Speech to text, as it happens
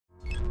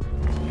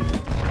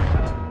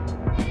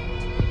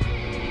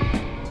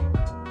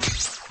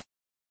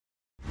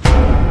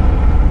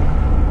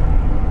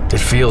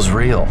feels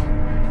real,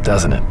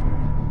 doesn't it?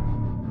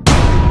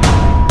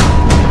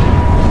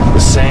 The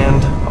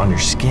sand on your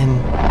skin,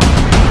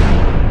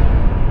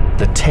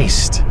 the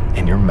taste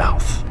in your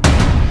mouth.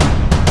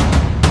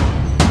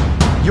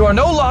 You are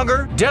no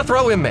longer death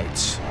row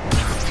inmates.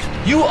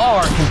 You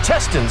are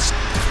contestants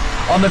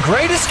on the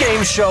greatest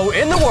game show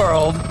in the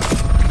world,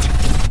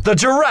 the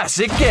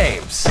Jurassic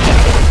Games.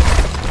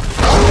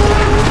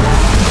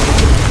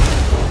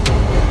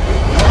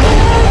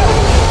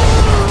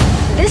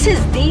 This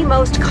is the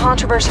most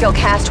controversial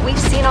cast we've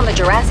seen on the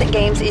Jurassic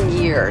Games in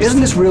years. Isn't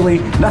this really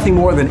nothing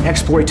more than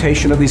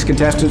exploitation of these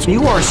contestants?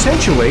 You are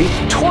essentially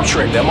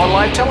torturing them on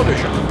live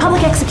television.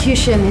 Public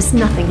execution is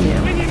nothing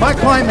new. My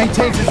client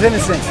maintains his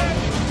innocence.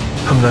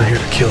 I'm not here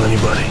to kill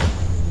anybody.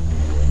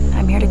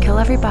 I'm here to kill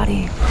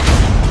everybody.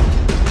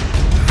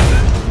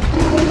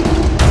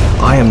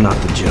 I am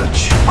not the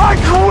judge. I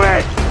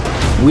quit!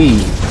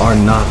 We are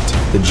not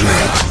the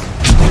jury.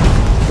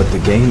 But the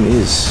game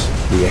is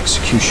the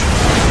execution.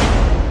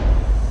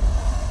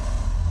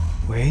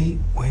 Wait.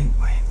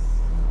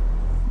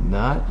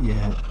 Not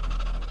yet.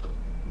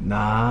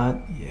 Not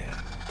yet.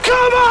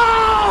 Come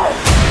on!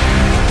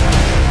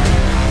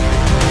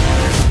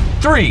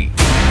 3,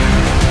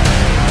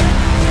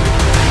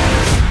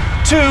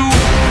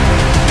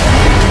 2,